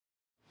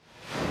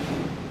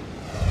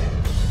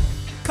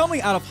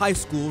Coming out of high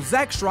school,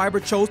 Zach Schreiber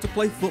chose to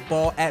play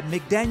football at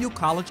McDaniel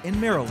College in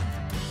Maryland.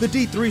 The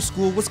D3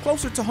 school was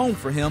closer to home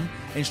for him,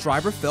 and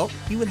Schreiber felt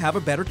he would have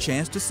a better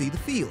chance to see the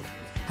field.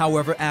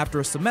 However, after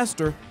a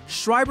semester,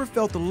 Schreiber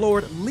felt the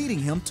Lord leading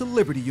him to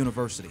Liberty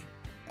University.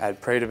 I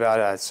prayed about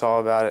it, I saw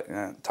about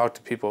it, talked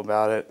to people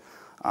about it.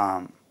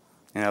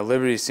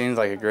 Liberty seemed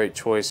like a great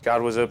choice.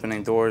 God was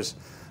opening doors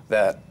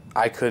that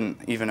I couldn't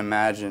even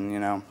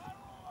imagine,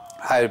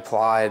 I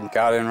applied,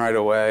 got in right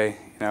away,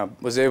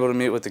 was able to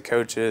meet with the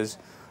coaches.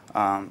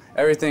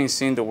 Everything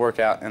seemed to work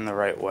out in the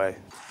right way.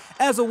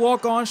 As a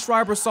walk-on,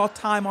 Schreiber saw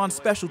time on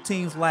special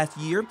teams last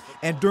year,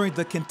 and during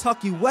the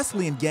Kentucky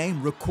Wesleyan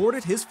game,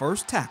 recorded his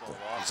first tackle.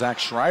 Zach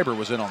Schreiber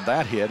was in on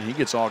that hit. He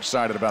gets all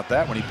excited about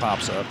that when he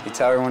pops up. You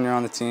tell everyone you're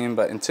on the team,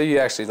 but until you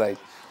actually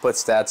put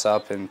stats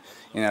up and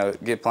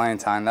get playing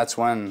time, that's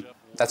when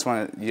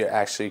you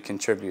actually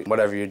contribute.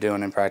 Whatever you're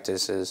doing in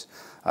practice is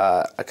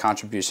a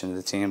contribution to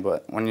the team,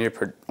 but when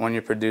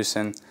you're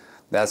producing,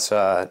 that's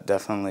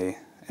definitely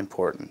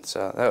important.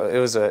 So it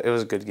was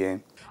a good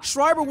game.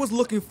 Schreiber was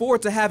looking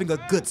forward to having a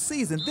good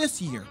season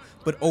this year,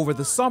 but over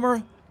the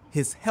summer,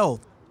 his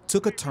health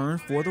took a turn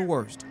for the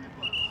worst.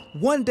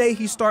 One day,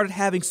 he started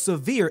having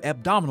severe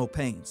abdominal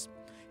pains.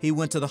 He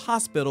went to the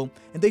hospital,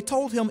 and they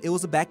told him it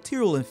was a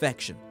bacterial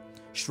infection.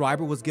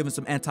 Schreiber was given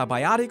some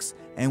antibiotics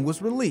and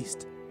was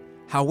released.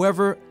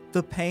 However,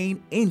 the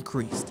pain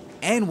increased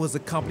and was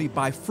accompanied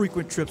by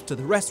frequent trips to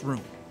the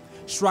restroom.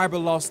 Schreiber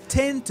lost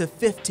 10 to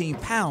 15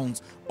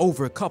 pounds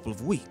over a couple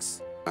of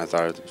weeks. I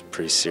thought it was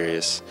pretty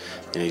serious.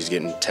 He was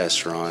getting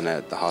tests run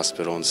at the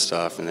hospital and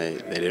stuff, and they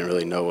didn't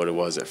really know what it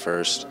was at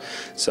first.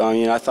 So,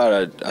 I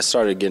thought I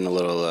started getting a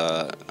little,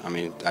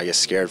 I guess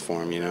scared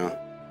for him,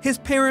 His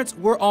parents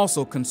were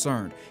also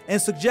concerned and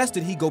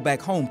suggested he go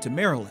back home to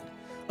Maryland.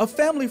 A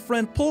family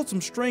friend pulled some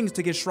strings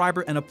to get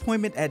Schreiber an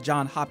appointment at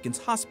Johns Hopkins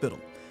Hospital.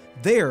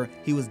 There,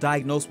 he was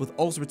diagnosed with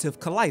ulcerative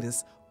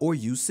colitis, or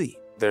UC.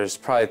 There's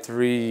probably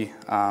 3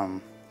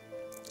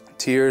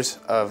 tiers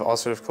of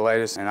ulcerative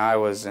colitis, and I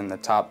was in the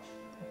top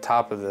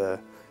of the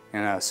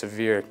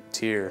severe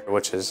tier,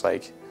 which is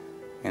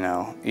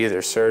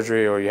either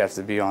surgery or you have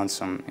to be on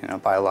some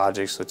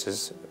biologics, which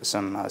is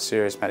some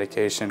serious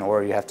medication,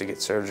 or you have to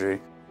get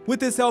surgery. With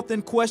his health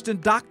in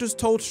question, doctors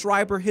told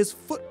Schreiber his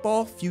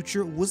football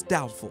future was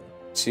doubtful.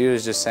 She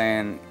was just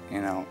saying,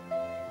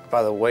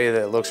 by the way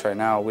that it looks right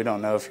now, we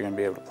don't know if you're going to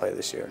be able to play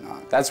this year or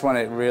not. That's when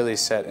it really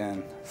set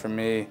in for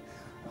me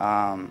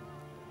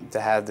to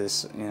have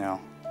this,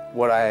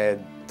 what I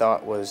had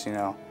thought was,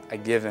 a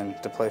given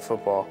to play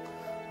football,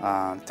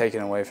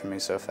 taken away from me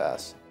so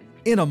fast.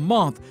 In a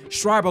month,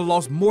 Schreiber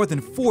lost more than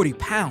 40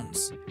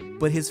 pounds,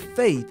 but his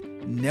faith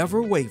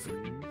never wavered.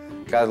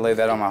 God laid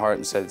that on my heart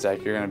and said,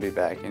 Zach, you're going to be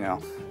back,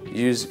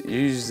 Use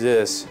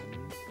this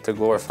to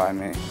glorify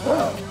me.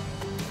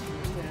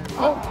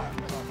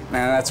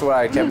 Man, that's what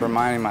I kept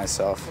reminding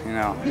myself,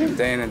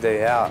 day in and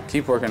day out.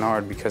 Keep working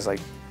hard because,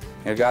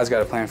 God's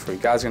got a plan for you.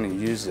 God's going to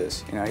use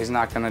this. He's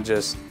not going to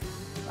just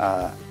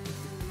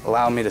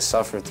allow me to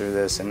suffer through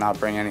this and not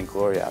bring any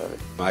glory out of it.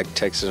 I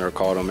texted or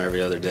called him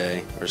every other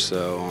day or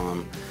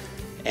so,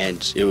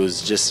 and it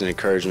was just an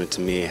encouragement to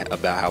me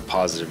about how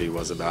positive he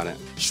was about it.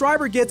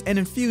 Schreiber gets an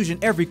infusion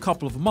every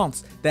couple of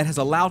months that has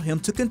allowed him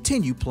to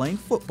continue playing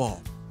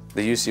football.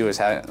 The UC was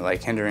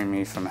hindering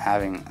me from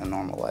having a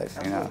normal life,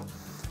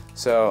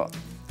 So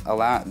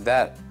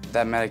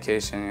that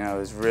medication,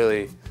 has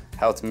really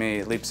helped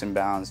me leaps and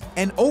bounds.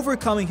 And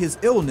overcoming his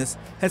illness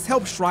has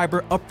helped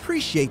Schreiber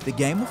appreciate the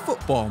game of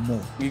football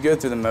more. You go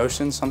through the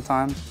motions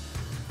sometimes,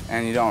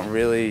 and you don't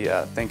really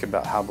think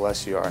about how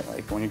blessed you are,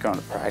 when you're going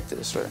to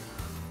practice or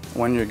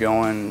when you're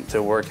going to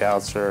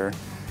workouts or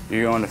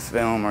you're going to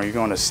film or you're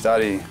going to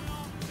study,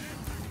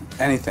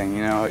 anything,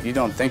 you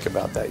don't think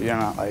about that. You're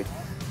not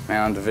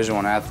man, I'm a Division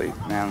I athlete,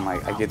 man,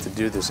 I get to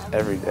do this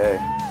every day.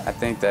 I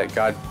think that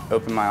God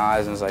opened my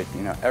eyes and was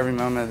every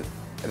moment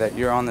that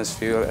you're on this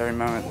field, every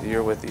moment that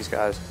you're with these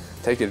guys,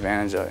 take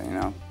advantage of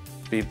it,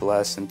 Be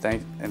blessed and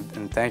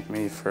thank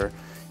me for,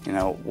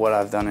 what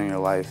I've done in your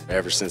life.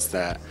 Ever since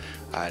that,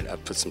 I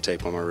put some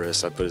tape on my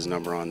wrist, I put his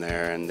number on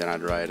there, and then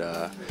I'd write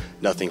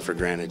nothing for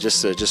granted,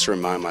 just to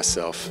remind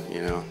myself,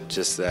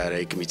 just that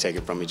it can be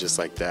taken from me just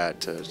like that,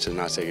 to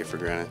not take it for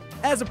granted.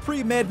 As a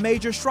pre-med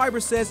major, Schreiber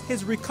says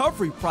his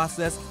recovery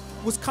process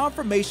was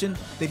confirmation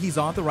that he's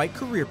on the right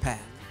career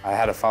path. I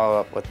had a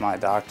follow-up with my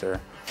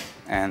doctor,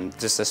 and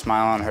just a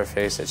smile on her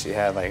face that she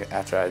had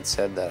after I had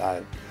said that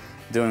I'm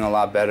doing a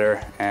lot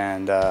better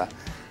and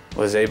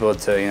was able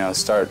to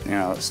start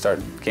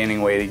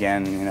gaining weight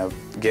again,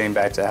 getting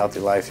back to a healthy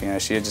life.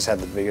 She had just had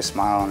the biggest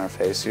smile on her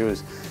face.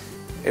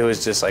 It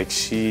was just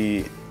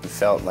she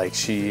felt like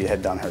she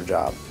had done her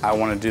job. I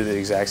want to do the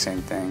exact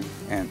same thing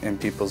in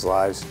people's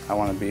lives. I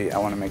want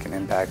to make an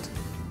impact.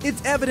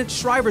 It's evident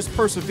Schreiber's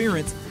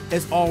perseverance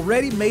has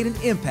already made an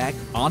impact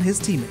on his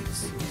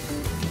teammates.